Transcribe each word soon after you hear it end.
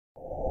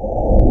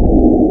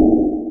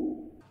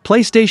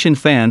PlayStation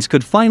fans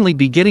could finally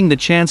be getting the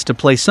chance to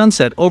play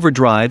Sunset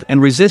Overdrive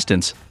and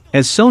Resistance,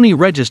 as Sony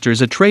registers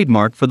a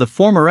trademark for the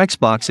former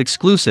Xbox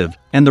exclusive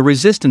and the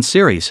Resistance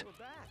series.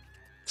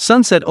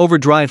 Sunset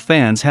Overdrive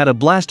fans had a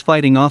blast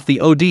fighting off the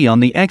OD on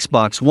the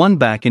Xbox One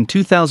back in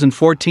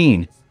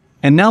 2014,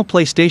 and now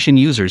PlayStation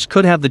users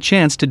could have the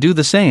chance to do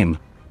the same.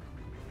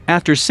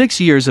 After 6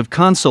 years of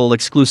console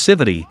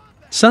exclusivity,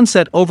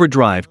 Sunset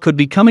Overdrive could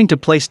be coming to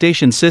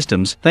PlayStation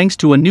systems thanks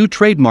to a new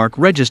trademark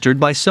registered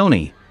by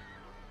Sony.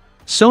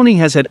 Sony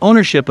has had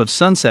ownership of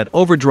Sunset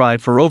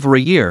Overdrive for over a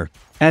year,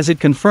 as it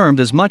confirmed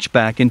as much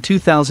back in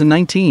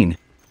 2019.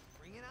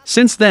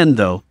 Since then,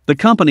 though, the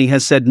company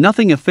has said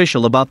nothing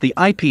official about the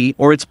IP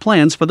or its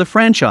plans for the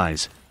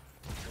franchise.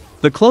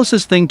 The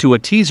closest thing to a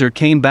teaser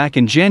came back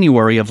in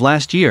January of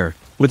last year,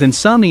 with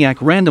Insomniac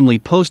randomly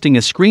posting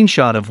a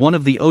screenshot of one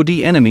of the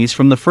OD enemies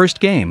from the first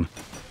game.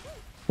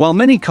 While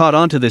many caught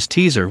on to this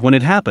teaser when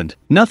it happened,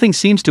 nothing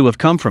seems to have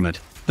come from it,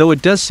 though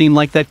it does seem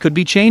like that could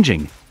be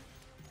changing.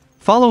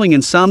 Following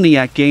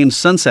InsomniacGames'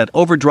 Sunset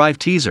Overdrive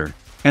teaser,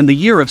 and the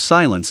year of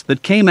silence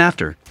that came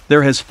after,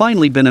 there has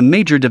finally been a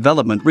major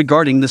development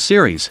regarding the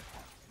series.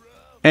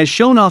 As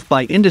shown off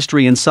by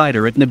industry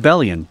insider at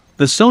Nibellion,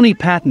 the Sony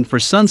patent for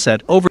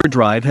Sunset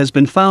Overdrive has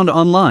been found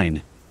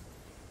online.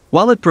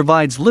 While it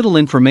provides little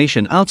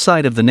information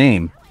outside of the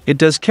name, it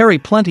does carry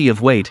plenty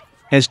of weight,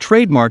 as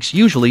trademarks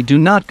usually do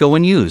not go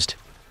unused.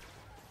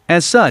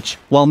 As such,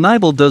 while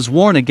Nibel does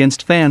warn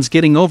against fans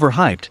getting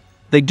overhyped,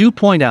 they do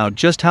point out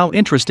just how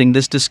interesting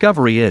this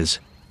discovery is.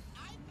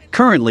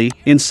 Currently,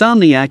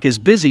 Insomniac is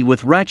busy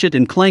with Ratchet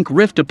 & Clank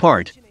Rift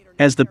Apart,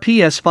 as the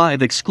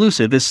PS5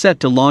 exclusive is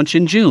set to launch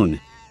in June.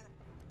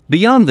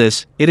 Beyond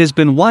this, it has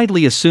been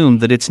widely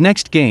assumed that its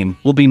next game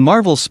will be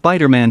Marvel's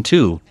Spider-Man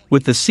 2,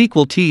 with the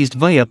sequel teased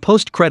via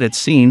post-credits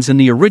scenes in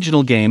the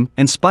original game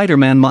and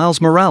Spider-Man Miles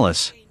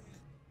Morales.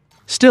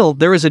 Still,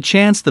 there is a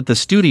chance that the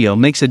studio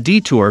makes a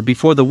detour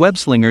before the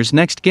webslinger's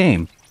next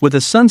game, with a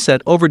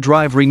Sunset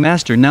Overdrive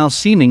remaster now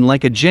seeming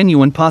like a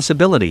genuine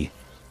possibility.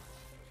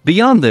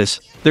 Beyond this,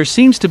 there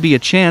seems to be a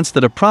chance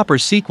that a proper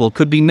sequel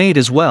could be made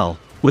as well,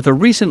 with a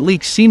recent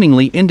leak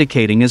seemingly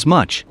indicating as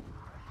much.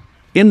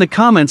 In the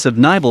comments of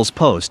Nibel's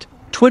post,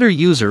 Twitter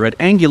user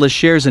 @Angulus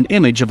shares an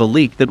image of a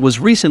leak that was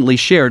recently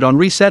shared on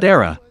Reset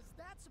Era.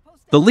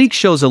 The leak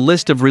shows a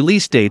list of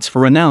release dates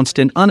for announced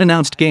and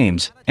unannounced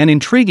games, and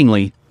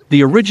intriguingly,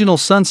 the original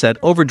Sunset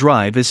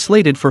Overdrive is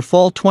slated for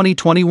fall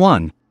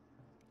 2021.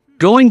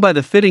 Going by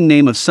the fitting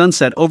name of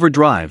Sunset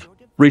Overdrive,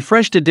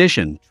 Refreshed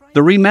Edition,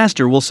 the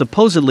remaster will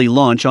supposedly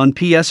launch on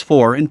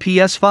PS4 and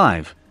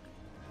PS5.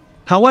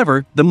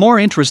 However, the more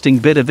interesting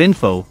bit of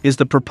info is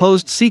the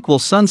proposed sequel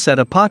Sunset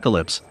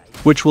Apocalypse,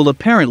 which will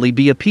apparently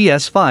be a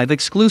PS5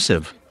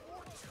 exclusive.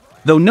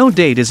 Though no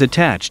date is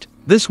attached,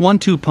 this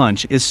one-two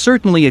punch is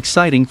certainly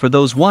exciting for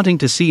those wanting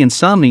to see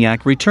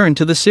Insomniac return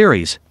to the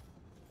series.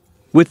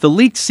 With the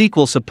leaked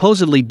sequel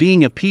supposedly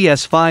being a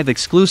PS5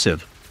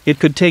 exclusive, it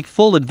could take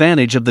full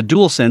advantage of the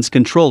DualSense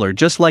controller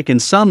just like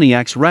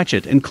Insomniac's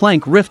Ratchet &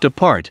 Clank Rift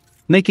Apart,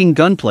 making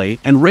gunplay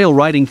and rail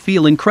riding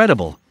feel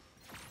incredible.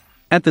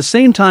 At the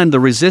same time, the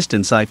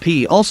Resistance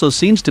IP also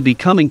seems to be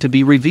coming to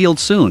be revealed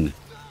soon.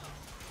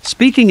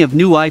 Speaking of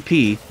new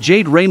IP,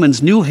 Jade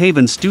Raymond's New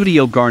Haven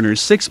studio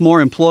garners 6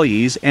 more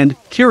employees and,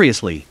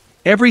 curiously,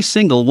 every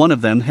single one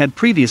of them had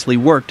previously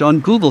worked on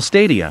Google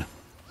Stadia.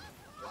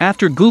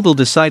 After Google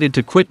decided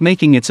to quit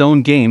making its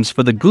own games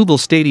for the Google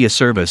Stadia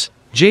service,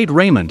 Jade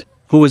Raymond,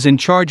 who was in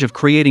charge of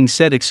creating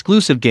said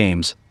exclusive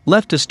games,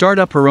 left to start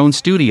up her own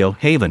studio,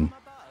 Haven.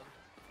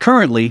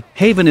 Currently,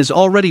 Haven is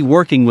already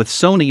working with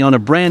Sony on a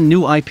brand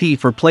new IP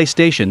for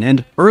PlayStation,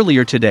 and,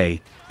 earlier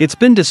today, it's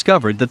been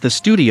discovered that the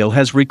studio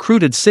has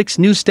recruited 6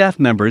 new staff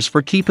members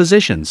for key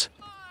positions.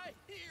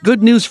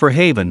 Good news for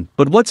Haven,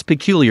 but what's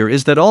peculiar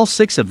is that all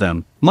 6 of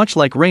them, much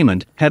like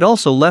Raymond, had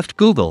also left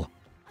Google.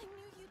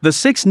 The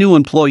 6 new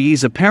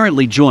employees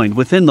apparently joined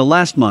within the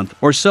last month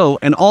or so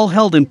and all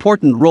held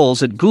important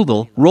roles at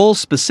Google, roles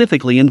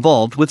specifically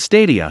involved with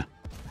Stadia.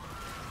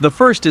 The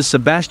first is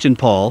Sebastian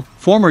Paul,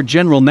 former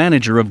general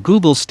manager of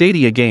Google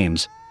Stadia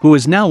Games, who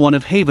is now one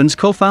of Haven's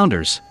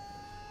co-founders.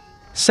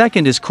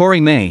 Second is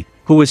Corey May,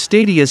 who is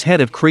Stadia's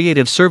head of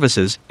creative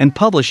services and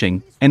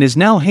publishing, and is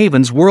now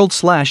Haven's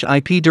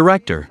world/IP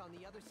director.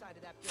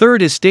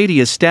 Third is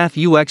Stadia's staff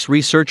UX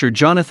researcher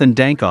Jonathan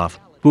Dankoff,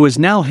 who is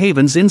now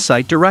Haven's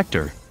insight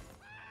director.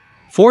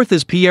 Fourth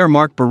is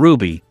Pierre-Marc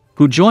Berube,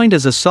 who joined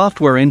as a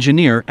software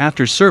engineer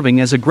after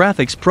serving as a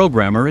graphics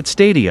programmer at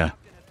Stadia.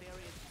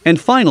 And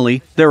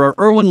finally, there are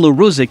Erwin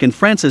Leruzic and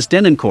Francis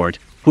Denoncourt,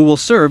 who will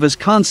serve as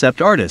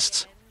concept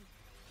artists.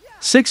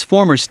 6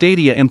 former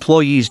Stadia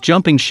employees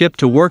jumping ship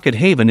to work at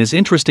Haven is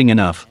interesting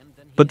enough,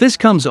 but this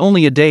comes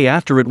only a day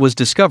after it was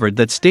discovered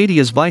that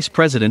Stadia's vice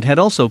president had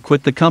also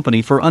quit the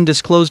company for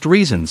undisclosed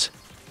reasons.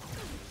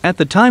 At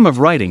the time of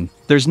writing,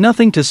 there's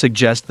nothing to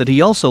suggest that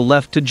he also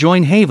left to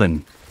join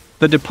Haven.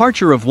 The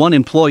departure of one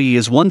employee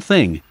is one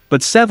thing,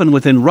 but 7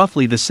 within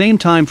roughly the same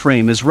time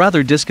frame is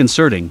rather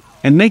disconcerting,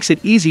 and makes it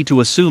easy to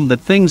assume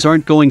that things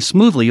aren't going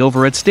smoothly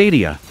over at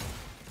Stadia.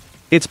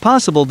 It's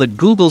possible that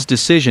Google's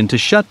decision to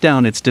shut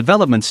down its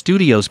development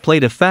studios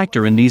played a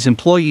factor in these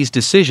employees'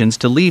 decisions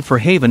to leave for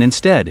Haven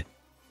instead.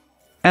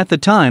 At the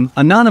time,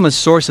 anonymous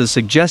sources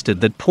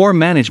suggested that poor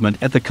management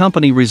at the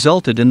company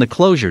resulted in the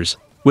closures,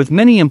 with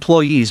many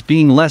employees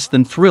being less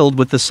than thrilled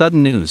with the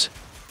sudden news.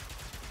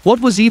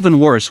 What was even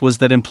worse was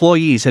that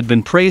employees had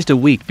been praised a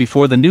week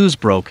before the news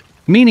broke,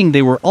 meaning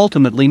they were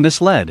ultimately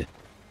misled.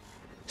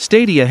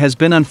 Stadia has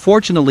been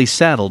unfortunately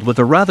saddled with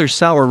a rather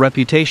sour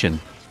reputation,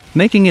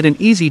 making it an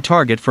easy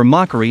target for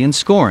mockery and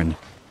scorn.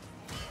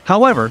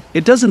 However,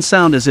 it doesn't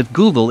sound as if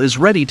Google is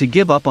ready to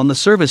give up on the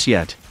service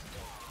yet.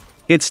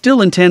 It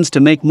still intends to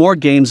make more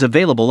games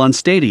available on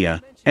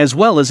Stadia, as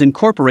well as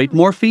incorporate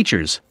more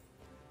features.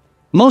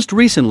 Most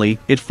recently,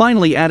 it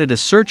finally added a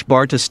search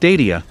bar to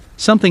Stadia,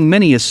 something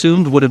many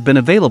assumed would have been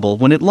available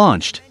when it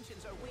launched.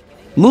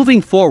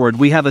 Moving forward,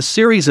 we have a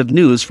series of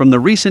news from the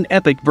recent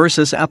Epic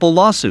vs. Apple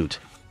lawsuit.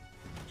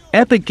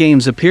 Epic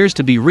Games appears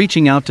to be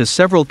reaching out to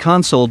several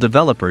console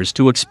developers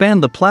to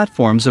expand the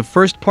platforms of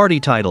first-party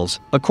titles,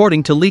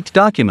 according to leaked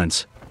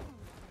documents.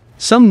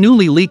 Some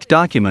newly leaked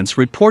documents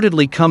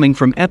reportedly coming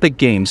from Epic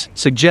Games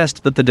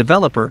suggest that the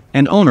developer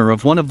and owner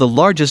of one of the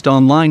largest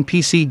online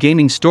PC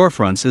gaming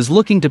storefronts is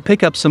looking to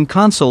pick up some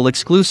console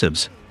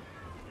exclusives.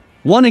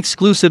 One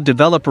exclusive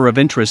developer of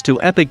interest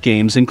to Epic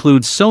Games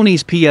includes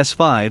Sony's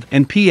PS5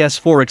 and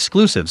PS4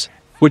 exclusives,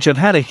 which have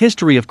had a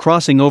history of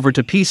crossing over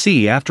to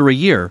PC after a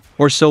year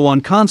or so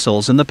on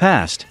consoles in the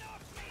past.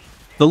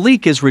 The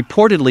leak is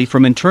reportedly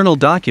from internal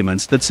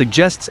documents that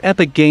suggests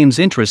Epic Games'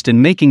 interest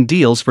in making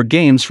deals for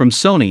games from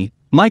Sony,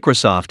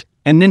 Microsoft,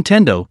 and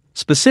Nintendo,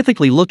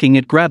 specifically looking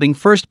at grabbing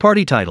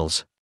first-party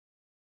titles.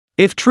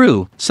 If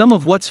true, some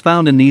of what's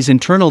found in these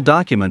internal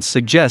documents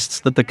suggests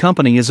that the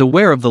company is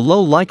aware of the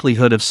low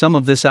likelihood of some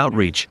of this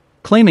outreach,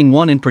 claiming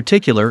one in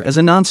particular as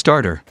a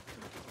non-starter.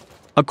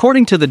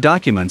 According to the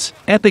documents,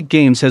 Epic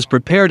Games has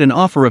prepared an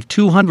offer of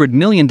 $200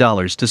 million to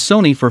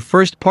Sony for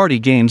first-party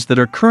games that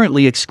are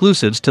currently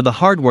exclusives to the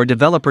hardware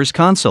developers'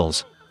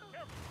 consoles.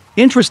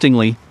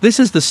 Interestingly, this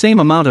is the same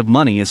amount of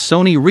money as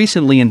Sony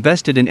recently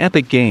invested in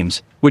Epic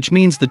Games, which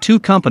means the two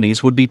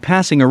companies would be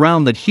passing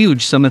around that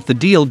huge sum if the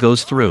deal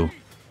goes through.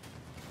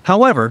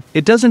 However,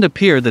 it doesn't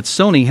appear that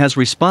Sony has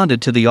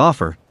responded to the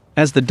offer,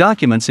 as the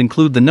documents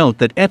include the note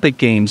that Epic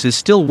Games is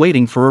still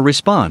waiting for a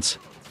response.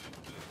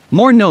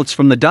 More notes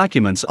from the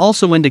documents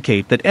also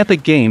indicate that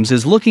Epic Games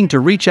is looking to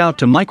reach out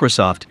to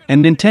Microsoft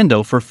and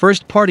Nintendo for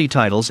first-party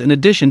titles in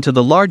addition to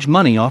the large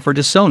money offered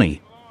to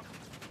Sony.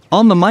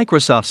 On the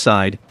Microsoft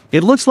side,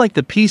 it looks like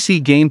the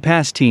PC Game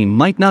Pass team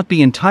might not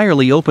be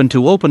entirely open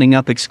to opening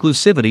up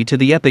exclusivity to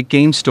the Epic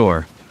Games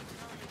Store.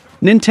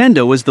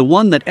 Nintendo is the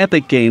one that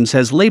Epic Games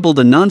has labeled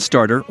a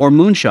non-starter or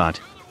moonshot,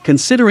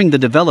 considering the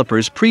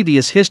developer's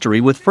previous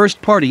history with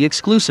first-party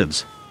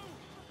exclusives.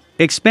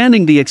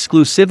 Expanding the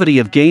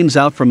exclusivity of games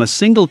out from a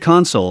single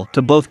console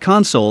to both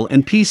console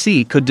and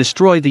PC could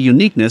destroy the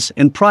uniqueness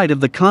and pride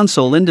of the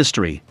console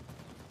industry.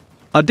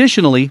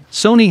 Additionally,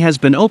 Sony has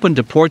been open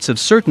to ports of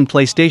certain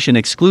PlayStation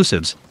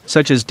exclusives,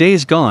 such as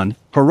Days Gone,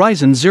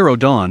 Horizon Zero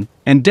Dawn,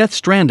 and Death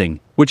Stranding,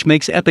 which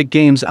makes Epic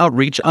Games'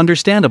 outreach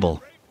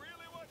understandable.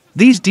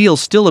 These deals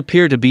still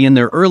appear to be in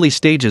their early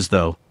stages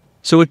though,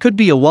 so it could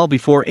be a while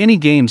before any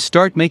games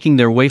start making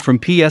their way from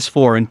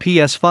PS4 and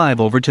PS5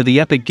 over to the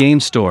Epic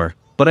Games Store.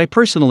 But I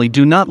personally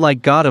do not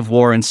like God of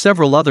War and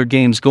several other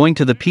games going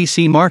to the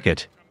PC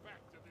market.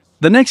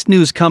 The next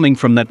news coming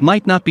from that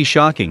might not be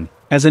shocking,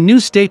 as a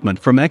new statement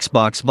from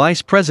Xbox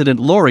Vice President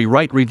Lori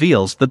Wright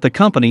reveals that the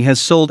company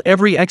has sold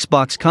every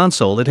Xbox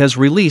console it has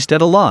released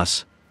at a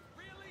loss.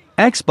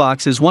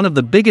 Xbox is one of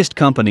the biggest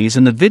companies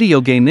in the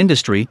video game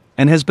industry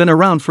and has been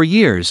around for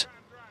years.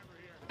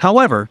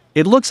 However,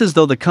 it looks as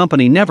though the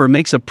company never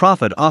makes a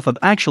profit off of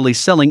actually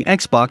selling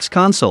Xbox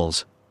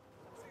consoles.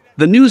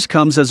 The news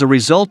comes as a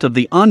result of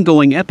the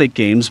ongoing Epic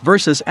Games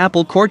vs.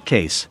 Apple court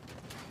case.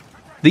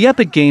 The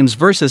Epic Games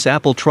vs.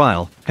 Apple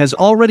trial has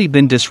already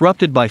been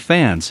disrupted by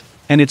fans,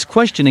 and its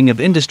questioning of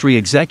industry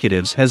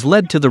executives has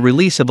led to the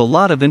release of a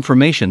lot of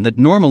information that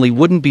normally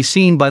wouldn't be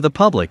seen by the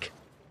public.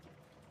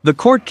 The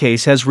court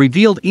case has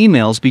revealed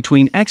emails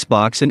between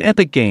Xbox and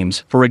Epic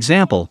Games, for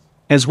example,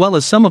 as well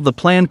as some of the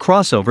planned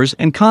crossovers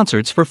and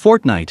concerts for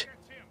Fortnite.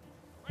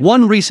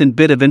 One recent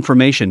bit of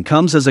information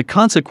comes as a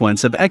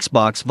consequence of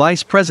Xbox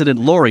Vice President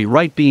Lori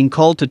Wright being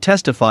called to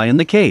testify in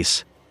the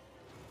case.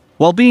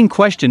 While being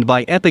questioned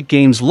by Epic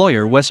Games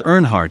lawyer Wes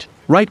Earnhardt,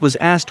 Wright was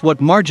asked what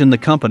margin the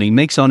company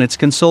makes on its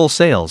console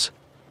sales.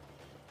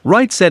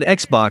 Wright said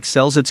Xbox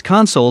sells its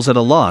consoles at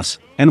a loss,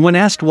 and when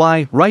asked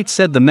why, Wright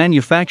said the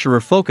manufacturer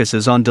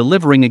focuses on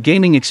delivering a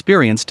gaming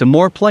experience to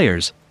more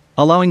players,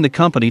 allowing the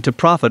company to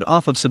profit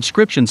off of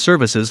subscription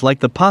services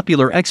like the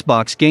popular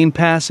Xbox Game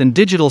Pass and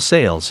digital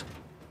sales.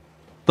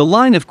 The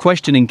line of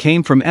questioning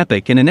came from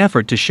Epic in an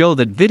effort to show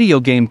that video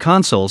game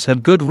consoles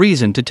have good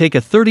reason to take a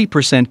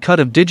 30% cut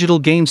of digital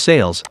game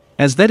sales,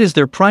 as that is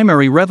their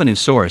primary revenue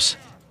source.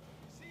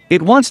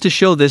 It wants to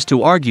show this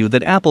to argue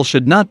that Apple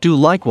should not do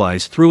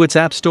likewise through its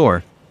App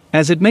Store,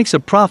 as it makes a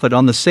profit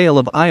on the sale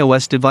of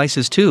iOS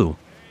devices too.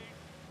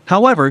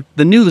 However,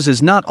 the news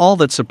is not all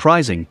that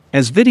surprising,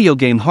 as video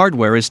game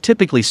hardware is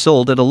typically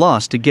sold at a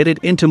loss to get it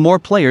into more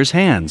players'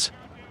 hands.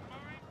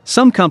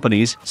 Some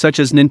companies, such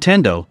as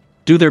Nintendo,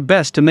 do their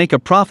best to make a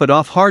profit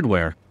off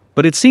hardware,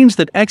 but it seems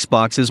that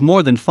Xbox is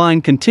more than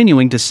fine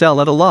continuing to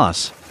sell at a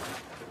loss.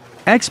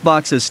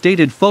 Xbox's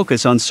stated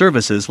focus on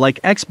services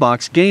like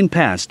Xbox Game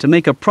Pass to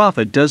make a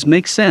profit does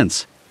make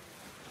sense.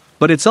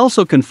 But it's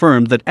also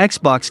confirmed that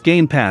Xbox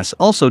Game Pass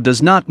also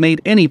does not make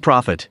any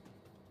profit.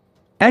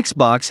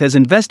 Xbox has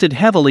invested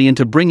heavily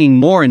into bringing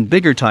more and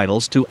bigger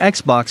titles to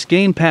Xbox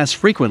Game Pass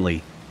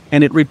frequently,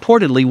 and it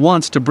reportedly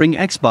wants to bring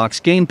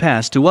Xbox Game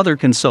Pass to other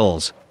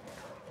consoles.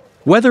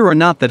 Whether or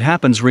not that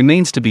happens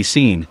remains to be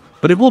seen,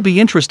 but it will be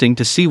interesting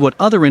to see what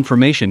other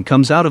information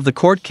comes out of the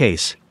court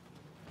case.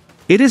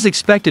 It is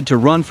expected to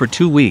run for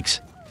 2 weeks,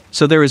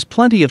 so there is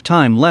plenty of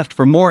time left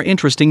for more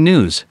interesting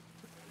news.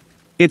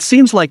 It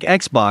seems like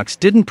Xbox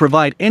didn't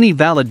provide any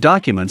valid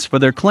documents for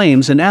their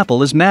claims and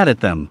Apple is mad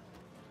at them.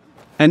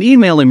 An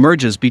email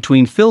emerges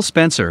between Phil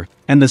Spencer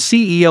and the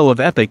CEO of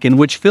Epic in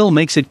which Phil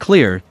makes it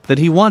clear that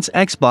he wants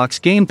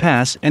Xbox Game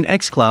Pass and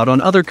xCloud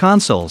on other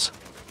consoles.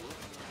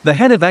 The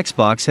head of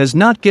Xbox has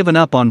not given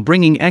up on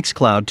bringing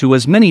xCloud to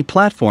as many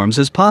platforms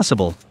as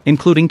possible,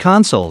 including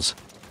consoles.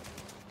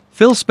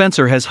 Phil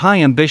Spencer has high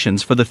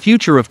ambitions for the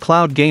future of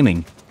cloud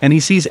gaming, and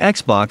he sees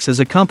Xbox as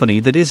a company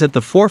that is at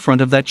the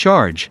forefront of that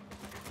charge.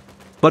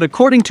 But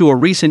according to a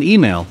recent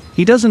email,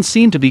 he doesn't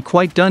seem to be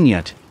quite done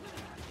yet.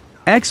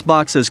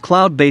 Xbox's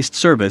cloud-based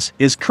service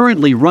is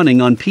currently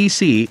running on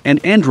PC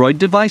and Android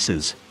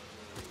devices.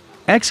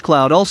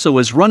 xCloud also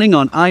is running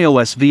on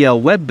iOS via a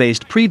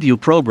web-based preview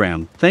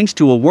program thanks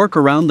to a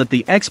workaround that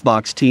the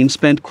Xbox team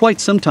spent quite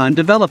some time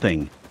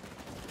developing.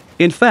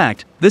 In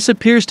fact, this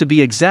appears to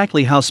be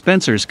exactly how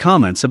Spencer's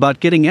comments about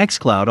getting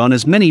xCloud on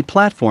as many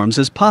platforms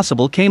as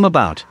possible came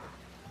about.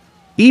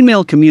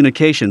 Email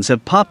communications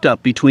have popped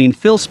up between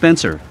Phil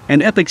Spencer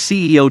and Epic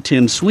CEO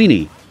Tim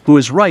Sweeney, who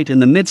is right in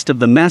the midst of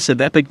the massive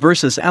Epic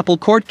vs. Apple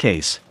court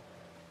case.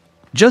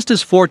 Just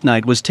as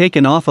Fortnite was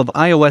taken off of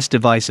iOS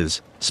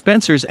devices,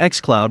 Spencer's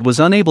xCloud was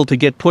unable to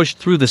get pushed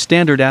through the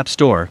standard App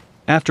Store,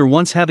 after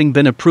once having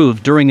been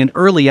approved during an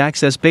early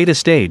access beta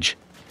stage.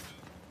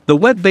 The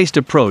web-based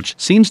approach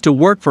seems to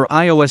work for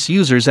iOS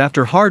users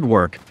after hard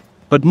work,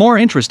 but more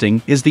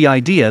interesting is the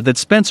idea that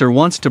Spencer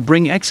wants to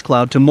bring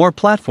xCloud to more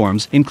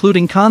platforms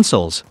including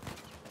consoles.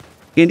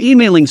 In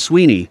emailing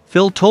Sweeney,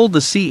 Phil told the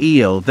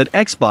CEO that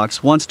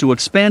Xbox wants to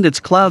expand its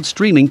cloud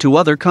streaming to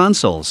other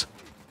consoles.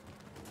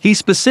 He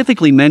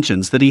specifically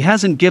mentions that he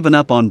hasn't given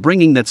up on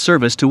bringing that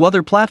service to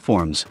other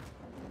platforms.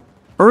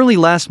 Early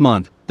last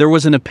month, there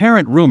was an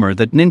apparent rumor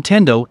that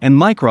Nintendo and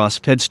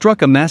Microsoft had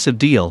struck a massive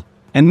deal,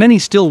 and many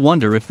still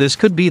wonder if this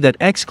could be that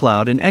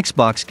xCloud and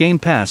Xbox Game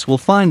Pass will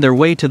find their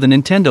way to the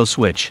Nintendo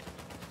Switch.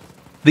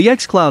 The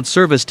xCloud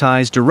service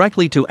ties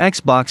directly to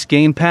Xbox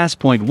Game Pass.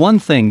 One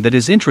thing that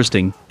is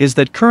interesting is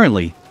that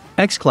currently,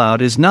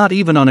 xCloud is not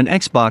even on an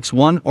Xbox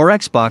One or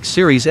Xbox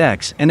Series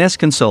X and S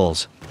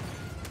consoles.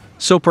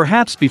 So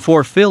perhaps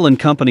before Phil and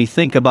company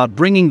think about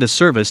bringing the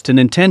service to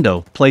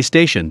Nintendo,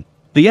 PlayStation,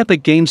 the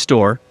Epic Games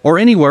Store, or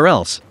anywhere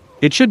else,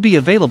 it should be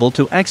available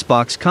to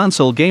Xbox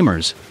console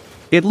gamers.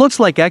 It looks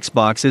like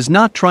Xbox is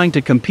not trying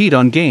to compete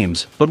on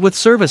games, but with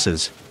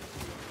services.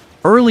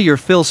 Earlier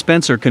Phil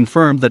Spencer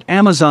confirmed that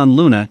Amazon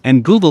Luna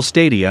and Google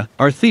Stadia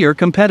are their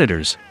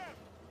competitors.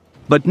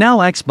 But now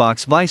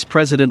Xbox Vice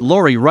President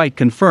Lori Wright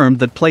confirmed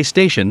that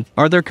PlayStation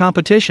are their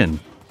competition.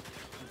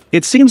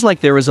 It seems like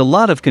there is a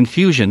lot of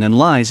confusion and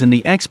lies in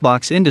the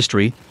Xbox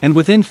industry and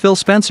within Phil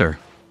Spencer.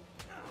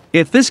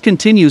 If this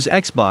continues,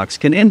 Xbox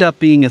can end up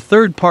being a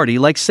third party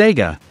like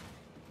Sega.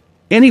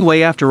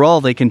 Anyway, after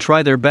all, they can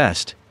try their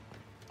best.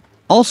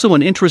 Also,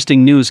 an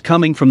interesting news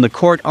coming from the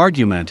court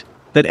argument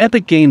that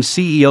Epic Games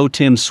CEO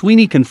Tim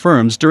Sweeney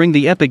confirms during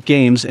the Epic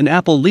Games and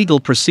Apple legal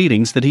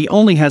proceedings that he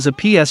only has a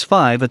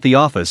PS5 at the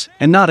office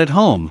and not at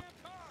home.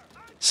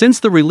 Since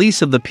the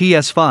release of the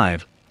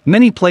PS5,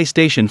 many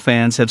PlayStation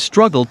fans have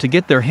struggled to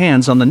get their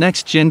hands on the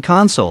next-gen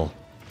console.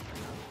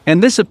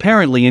 And this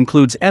apparently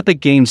includes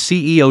Epic Games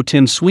CEO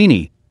Tim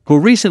Sweeney, who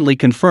recently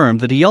confirmed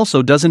that he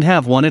also doesn't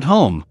have one at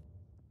home.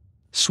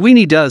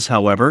 Sweeney does,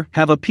 however,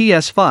 have a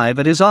PS5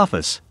 at his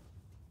office.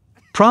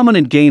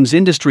 Prominent games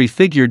industry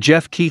figure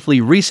Jeff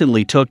Keighley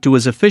recently took to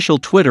his official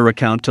Twitter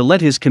account to let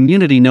his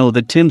community know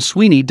that Tim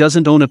Sweeney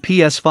doesn't own a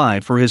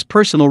PS5 for his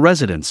personal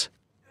residence.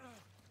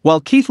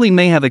 While Keighley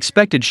may have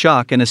expected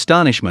shock and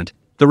astonishment,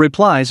 the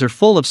replies are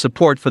full of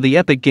support for the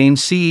Epic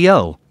Games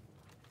CEO.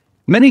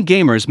 Many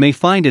gamers may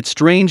find it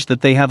strange that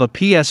they have a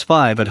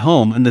PS5 at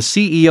home and the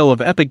CEO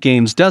of Epic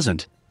Games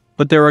doesn't,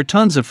 but there are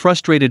tons of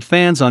frustrated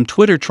fans on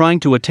Twitter trying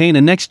to attain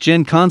a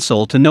next-gen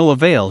console to no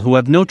avail who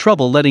have no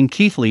trouble letting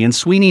Keighley and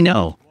Sweeney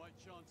know.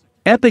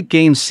 Epic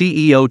Games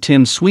CEO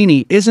Tim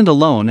Sweeney isn't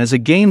alone as a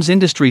games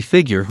industry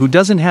figure who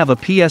doesn't have a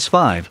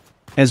PS5,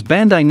 as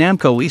Bandai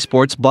Namco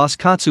Esports boss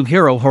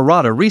Katsuhiro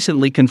Harada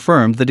recently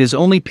confirmed that his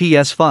only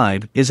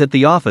PS5 is at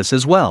the office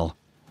as well.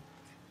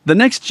 The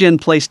next-gen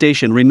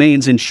PlayStation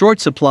remains in short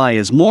supply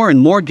as more and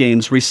more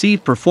games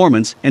receive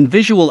performance and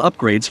visual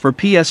upgrades for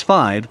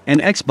PS5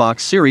 and Xbox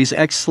Series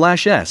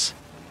X/S.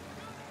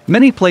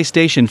 Many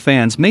PlayStation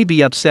fans may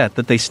be upset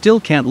that they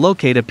still can't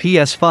locate a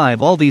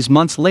PS5 all these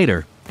months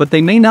later, but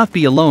they may not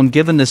be alone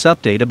given this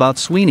update about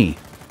Sony.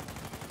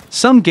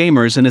 Some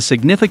gamers and a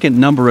significant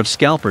number of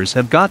scalpers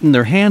have gotten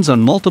their hands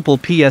on multiple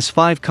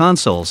PS5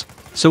 consoles,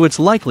 so it's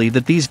likely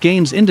that these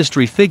games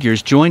industry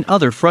figures join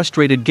other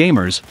frustrated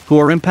gamers who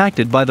are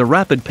impacted by the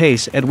rapid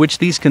pace at which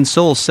these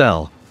consoles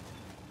sell.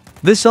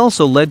 This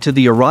also led to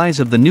the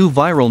arise of the new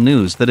viral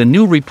news that a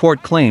new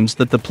report claims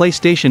that the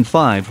PlayStation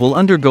 5 will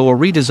undergo a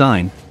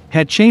redesign,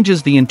 that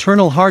changes the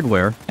internal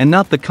hardware and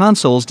not the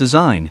console's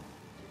design.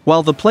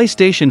 While the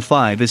PlayStation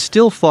 5 is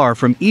still far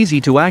from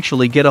easy to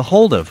actually get a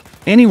hold of,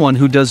 anyone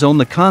who does own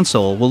the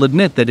console will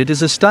admit that it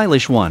is a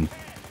stylish one.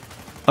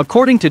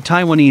 According to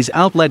Taiwanese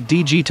outlet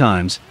DG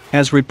Times,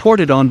 as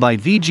reported on by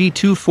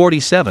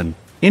VG247,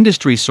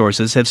 industry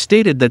sources have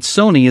stated that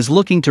Sony is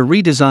looking to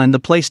redesign the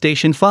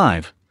PlayStation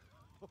 5.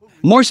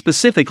 More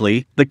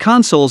specifically, the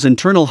console's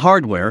internal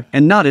hardware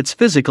and not its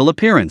physical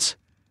appearance.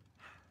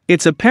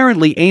 It's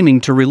apparently aiming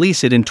to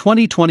release it in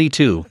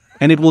 2022,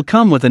 and it will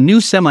come with a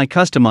new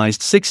semi-customized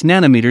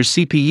 6nm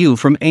CPU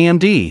from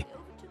AMD.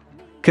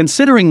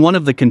 Considering one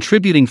of the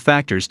contributing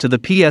factors to the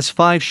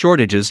PS5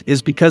 shortages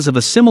is because of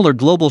a similar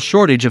global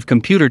shortage of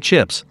computer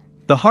chips,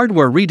 the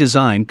hardware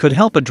redesign could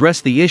help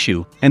address the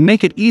issue and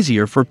make it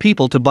easier for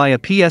people to buy a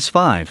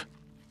PS5.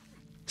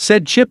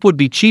 Said chip would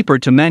be cheaper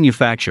to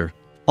manufacture,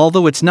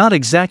 although it's not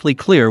exactly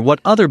clear what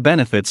other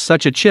benefits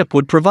such a chip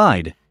would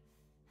provide.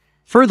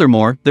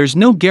 Furthermore, there's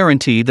no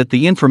guarantee that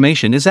the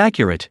information is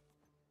accurate.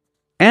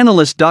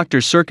 Analyst Dr.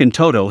 Sirkin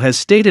Toto has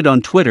stated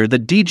on Twitter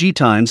that DG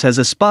Times has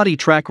a spotty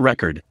track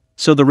record,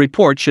 so the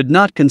report should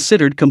not be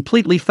considered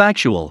completely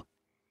factual.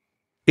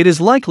 It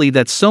is likely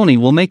that Sony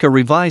will make a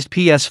revised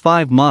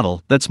PS5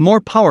 model that's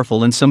more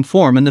powerful in some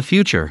form in the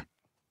future.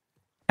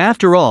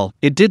 After all,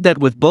 it did that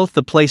with both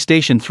the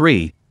PlayStation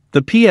 3,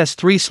 the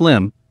PS3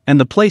 Slim, and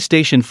the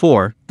PlayStation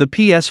 4, the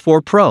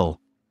PS4 Pro.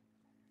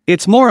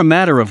 It's more a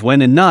matter of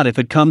when and not if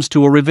it comes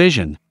to a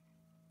revision.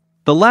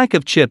 The lack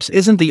of chips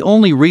isn't the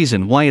only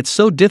reason why it's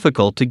so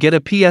difficult to get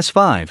a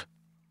PS5.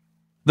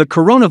 The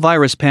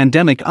coronavirus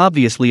pandemic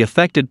obviously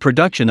affected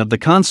production of the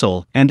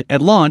console, and,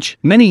 at launch,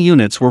 many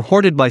units were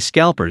hoarded by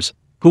scalpers,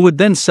 who would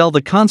then sell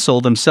the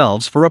console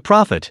themselves for a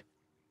profit.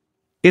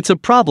 It's a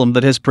problem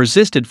that has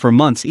persisted for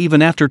months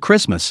even after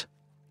Christmas.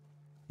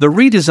 The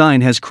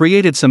redesign has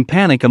created some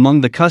panic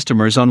among the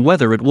customers on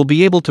whether it will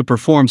be able to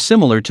perform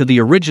similar to the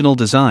original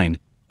design,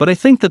 but I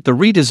think that the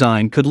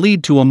redesign could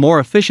lead to a more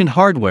efficient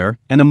hardware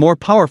and a more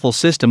powerful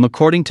system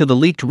according to the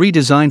leaked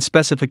redesign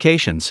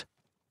specifications.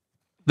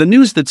 The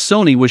news that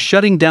Sony was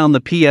shutting down the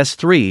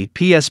PS3,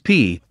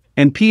 PSP,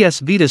 and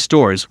PS Vita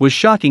stores was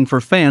shocking for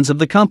fans of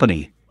the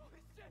company.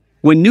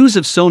 When news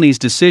of Sony's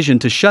decision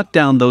to shut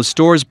down those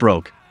stores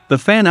broke, the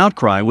fan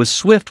outcry was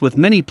swift, with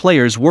many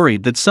players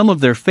worried that some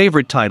of their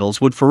favorite titles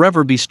would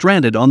forever be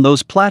stranded on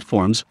those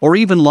platforms or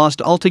even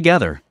lost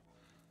altogether.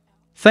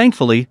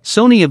 Thankfully,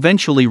 Sony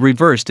eventually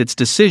reversed its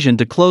decision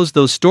to close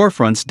those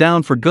storefronts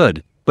down for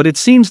good, but it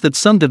seems that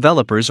some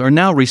developers are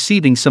now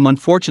receiving some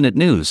unfortunate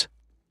news.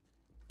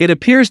 It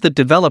appears that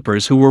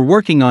developers who were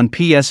working on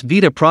PS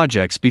Vita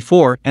projects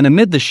before and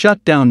amid the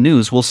shutdown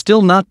news will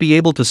still not be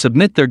able to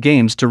submit their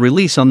games to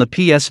release on the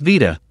PS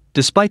Vita,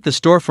 despite the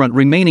storefront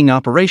remaining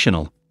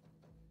operational.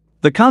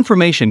 The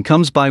confirmation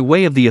comes by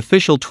way of the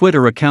official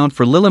Twitter account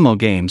for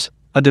InsomniacGames,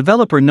 a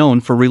developer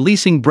known for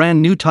releasing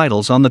brand new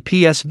titles on the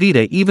PS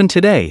Vita even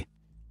today.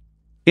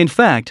 In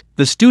fact,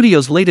 the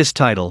studio's latest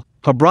title,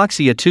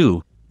 Habroxia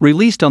 2,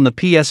 released on the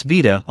PS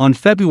Vita on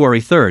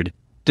February 3rd,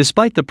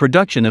 despite the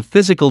production of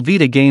physical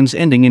Vita games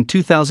ending in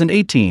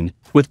 2018,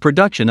 with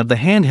production of the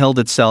handheld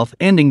itself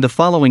ending the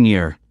following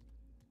year.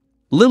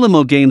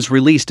 InsomniacGames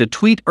released a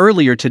tweet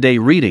earlier today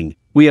reading,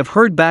 "We have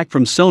heard back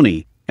from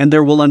Sony, and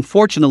there will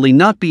unfortunately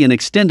not be an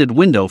extended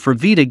window for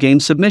Vita game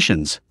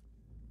submissions.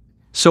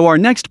 So our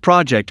next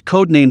project,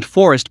 codenamed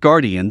Forest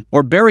Guardian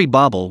or Berry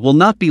Bobble, will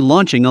not be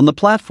launching on the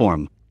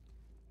platform."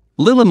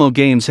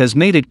 InsomniacGames has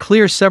made it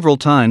clear several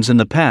times in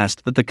the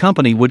past that the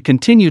company would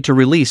continue to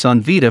release on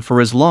Vita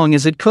for as long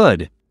as it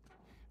could.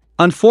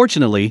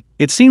 Unfortunately,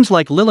 it seems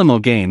like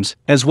InsomniacGames,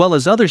 as well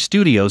as other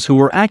studios who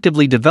were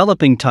actively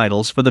developing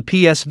titles for the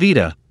PS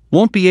Vita,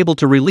 won't be able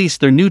to release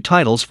their new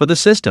titles for the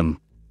system.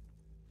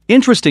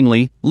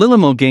 Interestingly,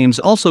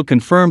 InsomniacGames also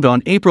confirmed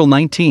on April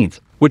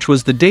 19th, which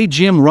was the day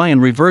Jim Ryan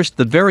reversed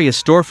the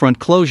various storefront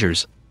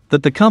closures,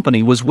 that the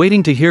company was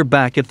waiting to hear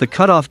back if the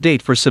cutoff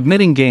date for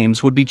submitting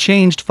games would be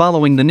changed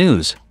following the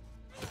news.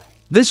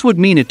 This would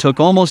mean it took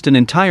almost an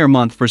entire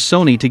month for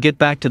Sony to get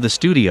back to the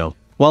studio,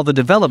 while the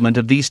development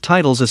of these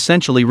titles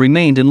essentially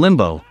remained in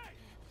limbo.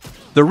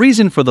 The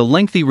reason for the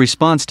lengthy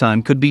response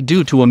time could be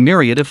due to a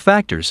myriad of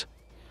factors.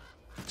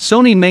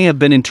 Sony may have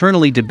been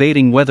internally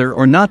debating whether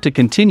or not to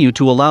continue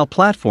to allow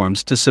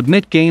platforms to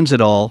submit games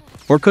at all,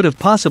 or could have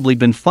possibly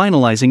been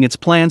finalizing its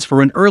plans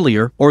for an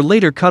earlier or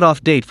later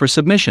cutoff date for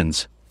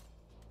submissions.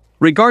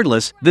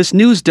 Regardless, this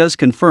news does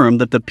confirm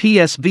that the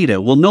PS Vita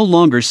will no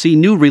longer see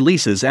new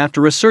releases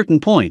after a certain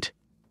point.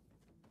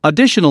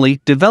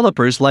 Additionally,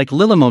 developers like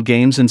Lilimo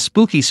Games and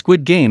Spooky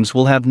Squid Games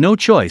will have no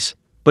choice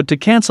but to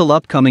cancel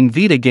upcoming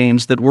Vita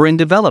games that were in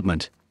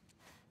development.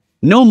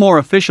 No more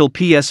official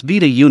PS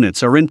Vita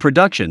units are in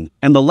production,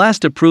 and the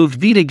last approved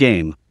Vita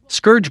game,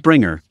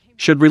 Scourgebringer,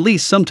 should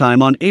release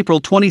sometime on April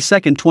 22,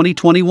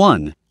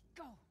 2021.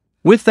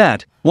 With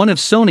that, one of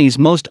Sony's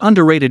most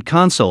underrated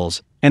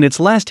consoles, and its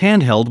last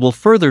handheld will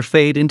further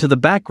fade into the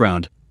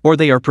background, or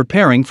they are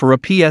preparing for a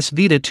PS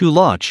Vita 2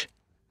 launch.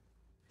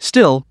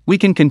 Still, we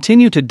can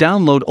continue to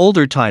download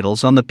older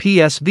titles on the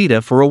PS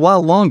Vita for a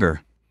while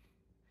longer.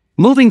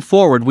 Moving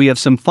forward, we have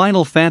some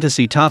Final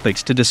Fantasy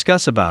topics to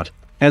discuss about.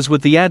 As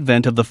with the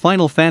advent of the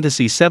Final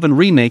Fantasy VII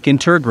Remake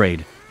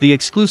Intergrade, the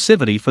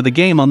exclusivity for the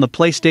game on the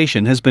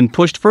PlayStation has been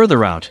pushed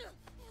further out.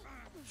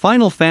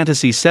 Final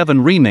Fantasy VII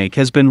Remake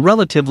has been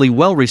relatively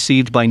well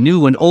received by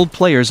new and old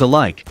players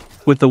alike,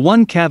 with the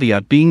one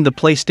caveat being the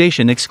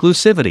PlayStation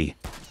exclusivity.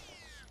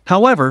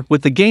 However,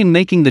 with the game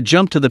making the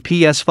jump to the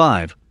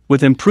PS5,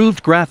 with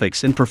improved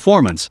graphics and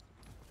performance,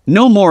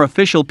 no more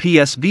official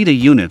PS Vita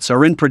units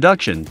are in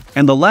production,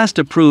 and the last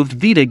approved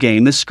Vita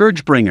game is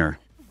Scourgebringer.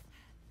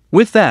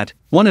 With that,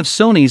 one of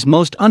Sony's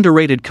most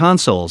underrated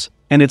consoles,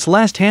 and its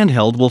last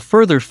handheld will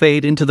further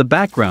fade into the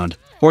background,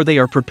 or they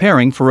are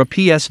preparing for a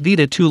PS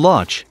Vita 2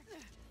 launch.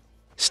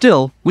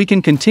 Still, we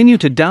can continue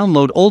to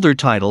download older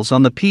titles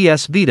on the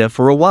PS Vita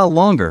for a while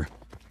longer.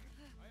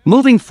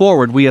 Moving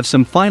forward, we have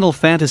some Final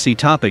Fantasy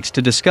topics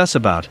to discuss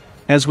about.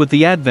 As with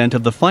the advent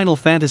of the Final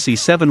Fantasy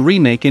VII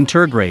Remake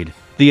Intergrade,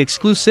 the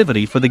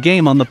exclusivity for the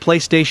game on the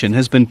PlayStation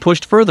has been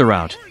pushed further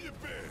out.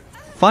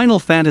 Final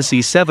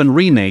Fantasy VII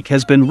Remake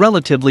has been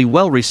relatively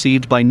well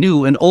received by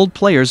new and old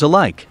players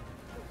alike.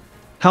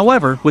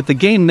 However, with the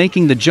game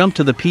making the jump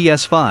to the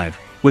PS5,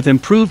 with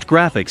improved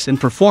graphics and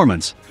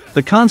performance,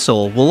 the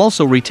console will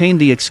also retain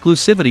the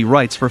exclusivity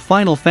rights for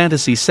Final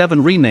Fantasy VII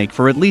Remake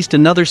for at least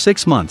another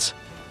 6 months.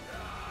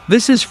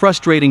 This is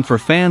frustrating for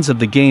fans of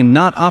the game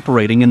not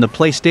operating in the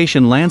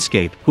PlayStation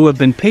landscape who have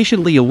been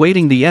patiently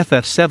awaiting the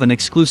FF7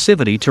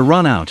 exclusivity to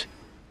run out.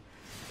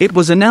 It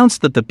was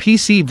announced that the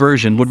PC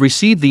version would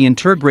receive the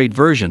Intergrade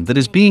version that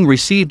is being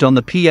received on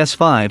the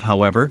PS5,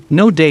 however,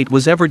 no date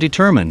was ever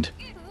determined.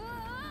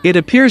 It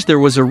appears there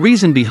was a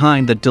reason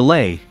behind that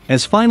delay,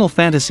 as Final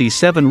Fantasy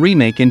VII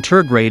Remake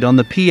Intergrade on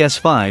the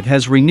PS5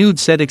 has renewed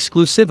said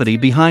exclusivity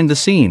behind the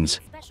scenes.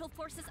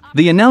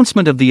 The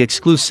announcement of the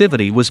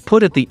exclusivity was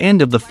put at the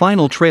end of the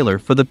final trailer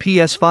for the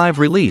PS5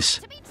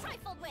 release.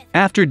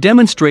 After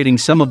demonstrating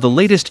some of the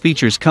latest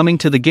features coming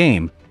to the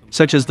game,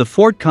 such as the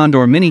Fort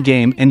Condor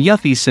minigame and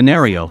Yuffie's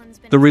scenario,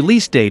 the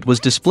release date was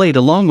displayed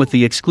along with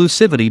the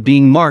exclusivity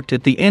being marked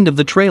at the end of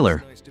the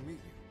trailer.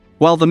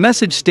 While the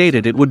message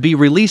stated it would be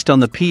released on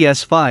the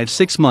PS5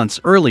 6 months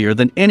earlier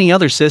than any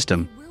other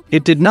system,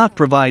 it did not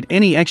provide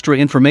any extra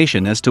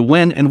information as to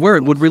when and where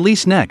it would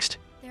release next.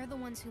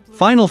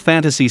 Final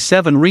Fantasy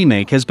VII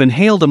Remake has been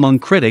hailed among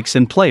critics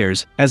and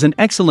players as an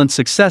excellent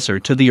successor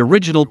to the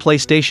original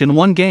PlayStation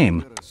 1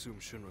 game.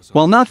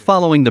 While not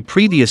following the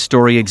previous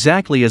story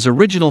exactly as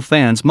original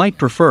fans might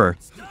prefer,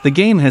 the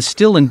game has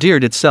still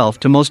endeared itself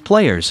to most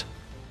players.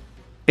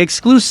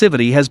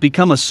 Exclusivity has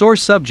become a sore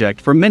subject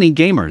for many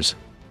gamers.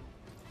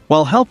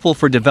 While helpful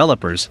for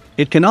developers,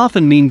 it can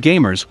often mean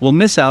gamers will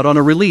miss out on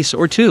a release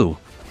or two.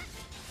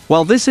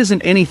 While this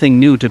isn't anything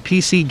new to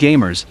PC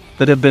gamers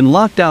that have been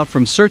locked out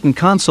from certain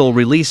console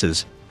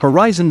releases,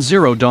 Horizon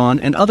Zero Dawn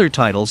and other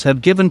titles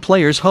have given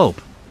players hope.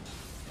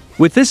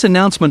 With this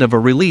announcement of a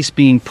release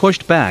being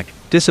pushed back,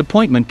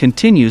 disappointment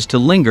continues to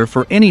linger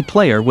for any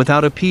player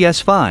without a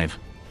PS5.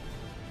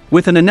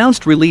 With an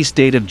announced release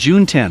date of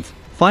June 10,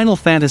 Final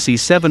Fantasy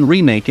VII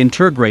Remake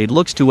Intergrade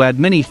looks to add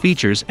many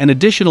features and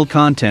additional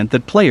content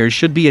that players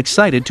should be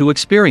excited to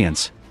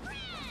experience.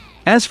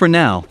 As for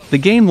now, the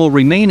game will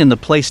remain in the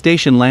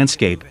PlayStation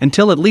landscape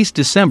until at least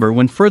December,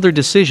 when further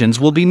decisions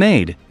will be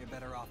made.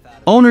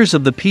 Owners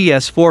of the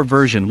PS4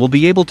 version will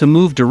be able to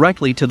move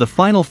directly to the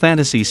Final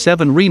Fantasy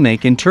VII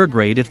Remake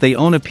Intergrade if they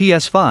own a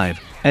PS5,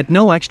 at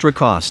no extra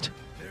cost.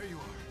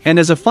 And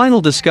as a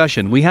final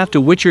discussion, we have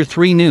to Witcher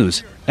 3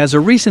 news, as a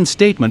recent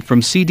statement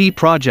from CD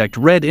Projekt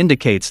Red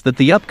indicates that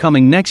the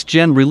upcoming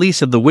next-gen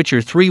release of The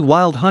Witcher 3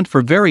 Wild Hunt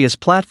for various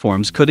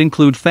platforms could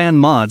include fan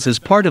mods as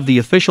part of the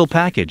official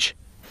package.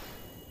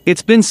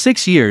 It's been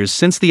 6 years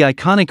since the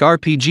iconic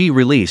RPG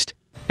released,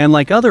 and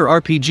like other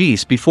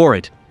RPGs before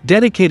it,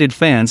 dedicated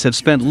fans have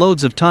spent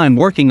loads of time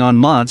working on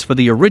mods for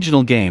the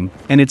original game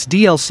and its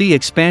DLC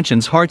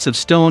expansions Hearts of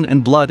Stone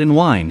and Blood and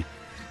Wine.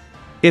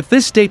 If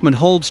this statement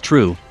holds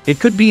true, it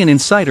could be an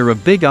insider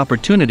of big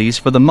opportunities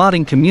for the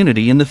modding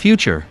community in the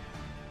future.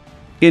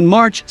 In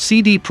March,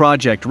 CD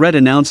Projekt Red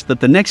announced that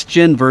the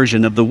next-gen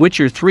version of The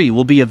Witcher 3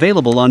 will be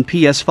available on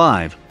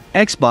PS5,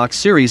 Xbox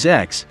Series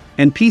X,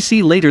 and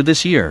PC later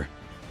this year.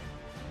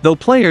 Though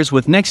players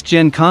with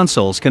next-gen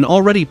consoles can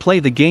already play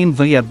the game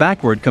via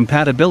backward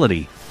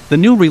compatibility, the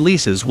new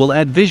releases will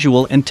add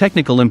visual and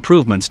technical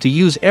improvements to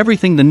use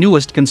everything the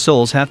newest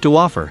consoles have to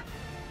offer.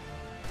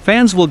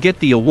 Fans will get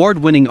the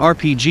award-winning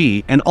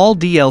RPG and all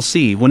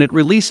DLC when it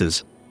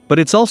releases, but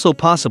it's also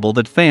possible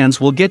that fans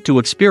will get to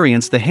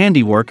experience the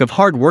handiwork of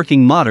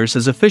hard-working modders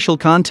as official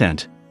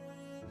content.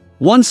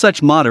 One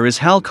such modder is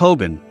Hulk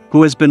Hogan,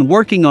 who has been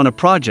working on a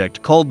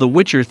project called The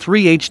Witcher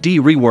 3 HD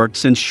rework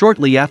since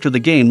shortly after the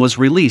game was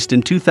released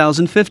in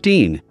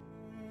 2015.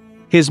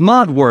 His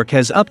mod work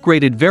has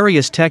upgraded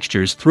various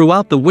textures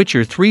throughout The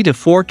Witcher 3 to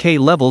 4K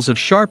levels of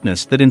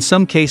sharpness that in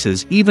some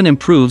cases even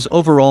improves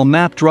overall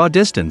map draw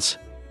distance.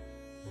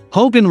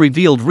 Hogan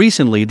revealed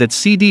recently that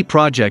CD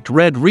Projekt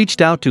Red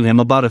reached out to him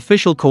about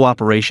official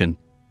cooperation,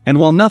 and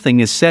while nothing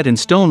is set in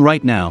stone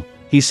right now,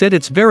 he said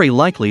it's very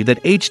likely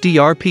that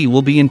HDRP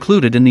will be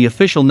included in the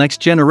official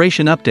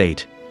next-generation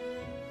update.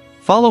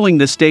 Following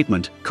this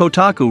statement,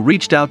 Kotaku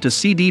reached out to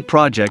CD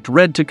Projekt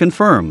Red to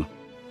confirm.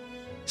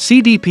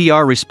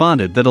 CDPR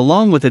responded that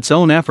along with its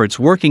own efforts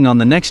working on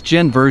the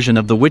next-gen version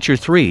of The Witcher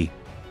 3,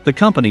 the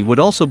company would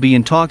also be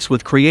in talks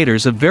with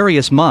creators of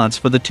various mods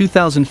for the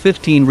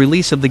 2015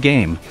 release of the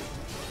game.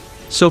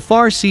 So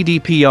far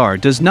CDPR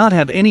does not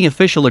have any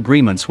official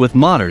agreements with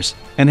modders,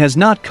 and has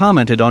not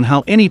commented on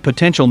how any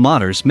potential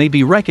modders may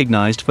be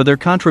recognized for their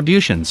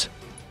contributions.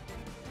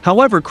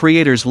 However,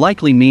 creators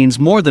likely means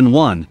more than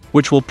one,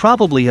 which will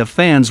probably have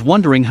fans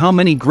wondering how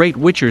many great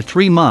Witcher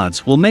 3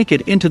 mods will make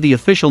it into the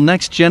official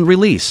next-gen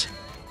release.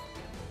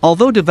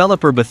 Although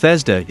developer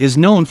Bethesda is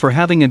known for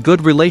having a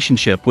good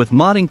relationship with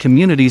modding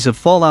communities of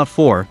Fallout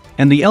 4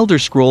 and The Elder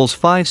Scrolls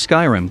V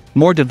Skyrim,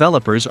 more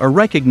developers are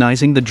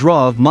recognizing the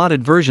draw of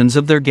modded versions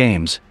of their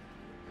games.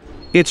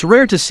 It's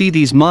rare to see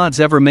these mods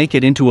ever make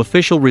it into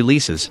official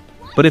releases,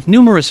 but if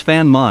numerous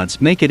fan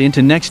mods make it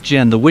into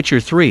next-gen The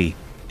Witcher 3,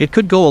 it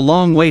could go a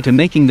long way to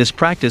making this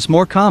practice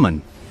more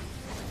common.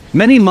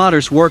 Many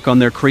modders work on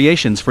their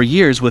creations for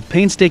years with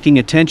painstaking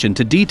attention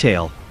to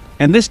detail,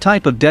 and this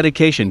type of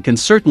dedication can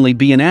certainly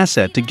be an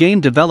asset to game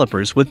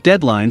developers with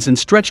deadlines and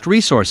stretched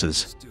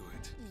resources.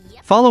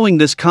 Following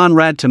this,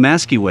 Konrad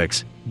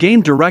Tomaskiewicz,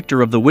 game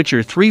director of The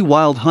Witcher 3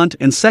 Wild Hunt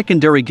and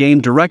secondary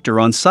game director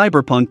on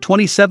Cyberpunk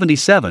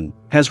 2077,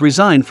 has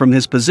resigned from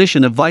his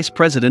position of vice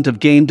president of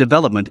game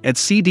development at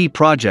CD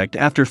Projekt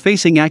after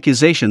facing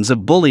accusations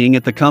of bullying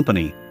at the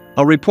company,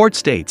 a report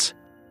states.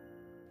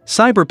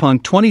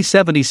 Cyberpunk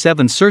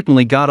 2077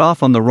 certainly got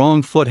off on the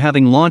wrong foot,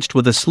 having launched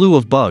with a slew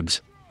of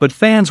bugs, but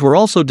fans were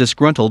also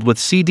disgruntled with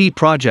CD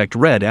Projekt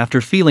Red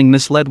after feeling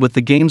misled with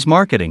the game's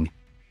marketing.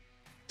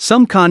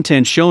 Some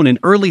content shown in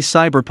early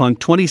Cyberpunk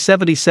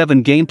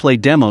 2077 gameplay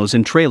demos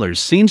and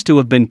trailers seems to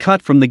have been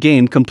cut from the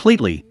game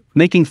completely,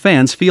 making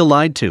fans feel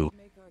lied to.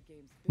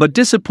 But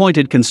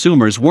disappointed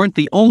consumers weren't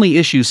the only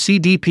issue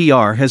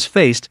CDPR has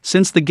faced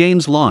since the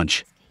game's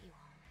launch.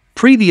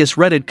 Previous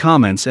Reddit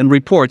comments and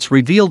reports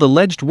revealed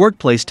alleged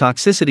workplace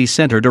toxicity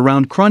centered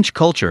around crunch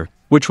culture,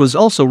 which was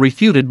also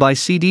refuted by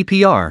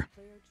CDPR.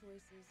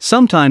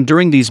 Sometime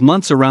during these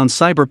months around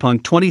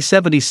Cyberpunk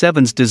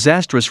 2077's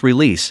disastrous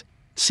release,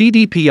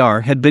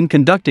 CDPR had been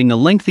conducting a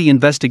lengthy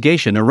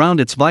investigation around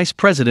its vice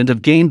president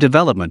of game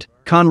development,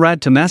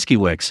 Konrad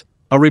Tomaskiewicz,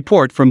 a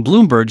report from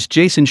Bloomberg's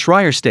Jason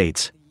Schreier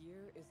states.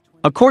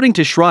 According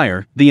to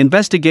Schreier, the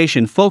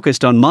investigation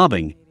focused on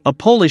mobbing, a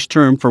Polish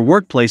term for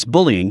workplace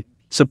bullying,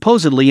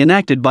 supposedly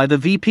enacted by the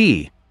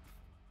VP.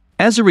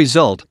 As a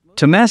result,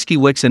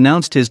 Tomaskiewicz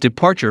announced his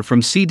departure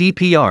from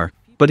CDPR,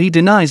 but he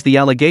denies the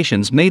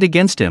allegations made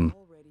against him.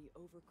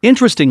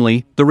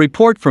 Interestingly, the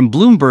report from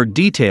Bloomberg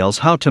details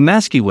how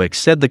Tomaskiewicz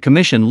said the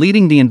commission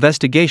leading the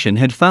investigation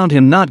had found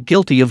him not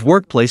guilty of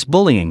workplace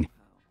bullying.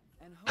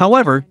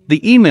 However,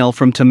 the email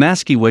from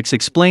Tomaskiewicz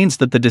explains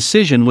that the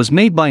decision was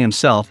made by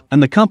himself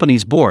and the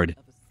company's board,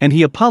 and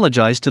he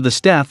apologized to the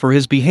staff for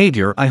his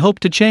behavior. "I hope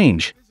to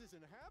change."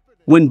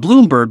 When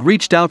Bloomberg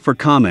reached out for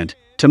comment,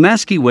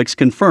 Tomaskiewicz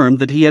confirmed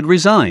that he had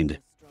resigned.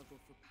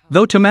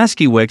 Though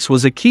Tomaskiewicz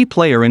was a key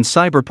player in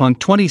Cyberpunk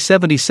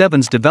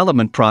 2077's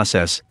development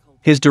process,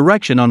 his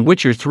direction on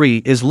Witcher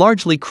 3 is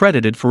largely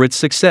credited for its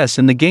success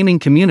in the gaming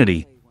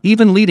community,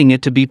 even leading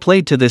it to be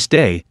played to this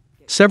day,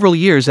 several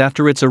years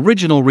after its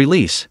original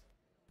release.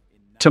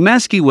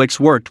 Tomaskiewicz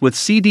worked with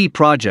CD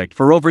Projekt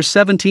for over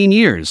 17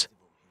 years.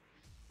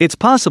 It's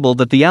possible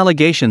that the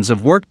allegations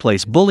of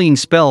workplace bullying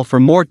spell for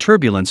more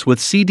turbulence with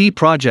CD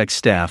Projekt's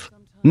staff,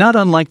 not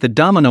unlike the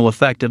domino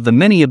effect of the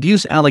many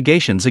abuse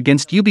allegations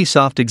against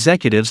Ubisoft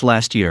executives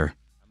last year.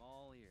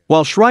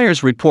 While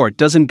Schreier's report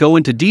doesn't go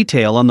into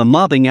detail on the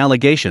mobbing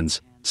allegations,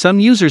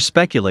 some users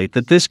speculate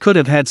that this could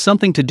have had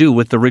something to do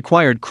with the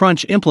required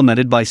crunch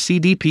implemented by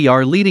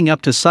CDPR leading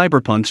up to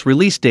Cyberpunk's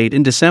release date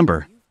in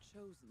December.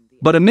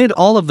 But amid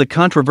all of the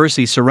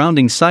controversy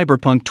surrounding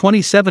Cyberpunk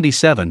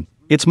 2077,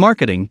 its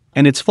marketing,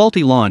 and its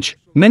faulty launch,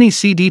 many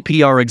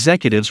CDPR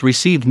executives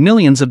received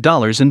millions of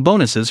dollars in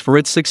bonuses for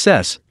its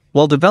success,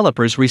 while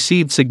developers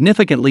received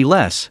significantly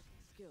less.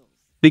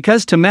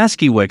 Because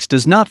Tomaskiewicz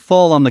does not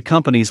fall on the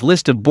company's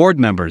list of board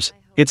members,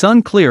 it's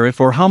unclear if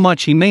or how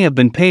much he may have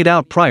been paid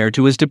out prior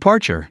to his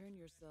departure.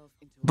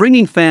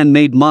 Bringing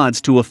fan-made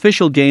mods to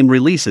official game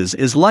releases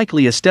is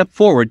likely a step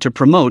forward to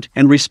promote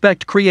and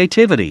respect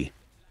creativity.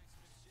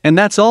 And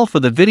that's all for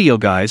the video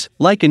guys.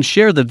 Like and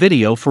share the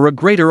video for a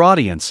greater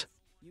audience.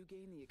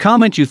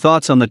 Comment your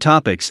thoughts on the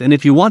topics, and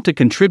if you want to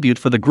contribute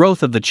for the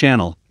growth of the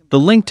channel, the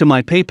link to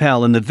my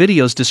PayPal in the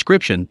video's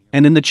description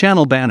and in the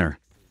channel banner.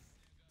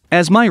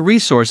 As my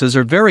resources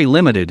are very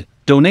limited,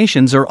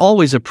 donations are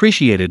always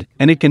appreciated,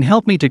 and it can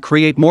help me to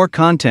create more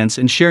contents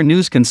and share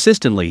news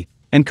consistently,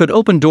 and could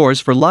open doors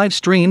for live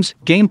streams,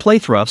 game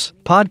playthroughs,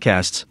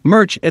 podcasts,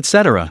 merch,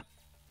 etc.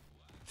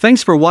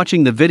 Thanks for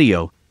watching the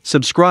video.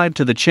 Subscribe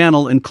to the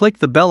channel and click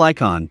the bell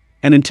icon,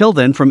 and until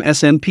then from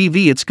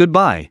SMPV it's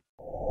goodbye.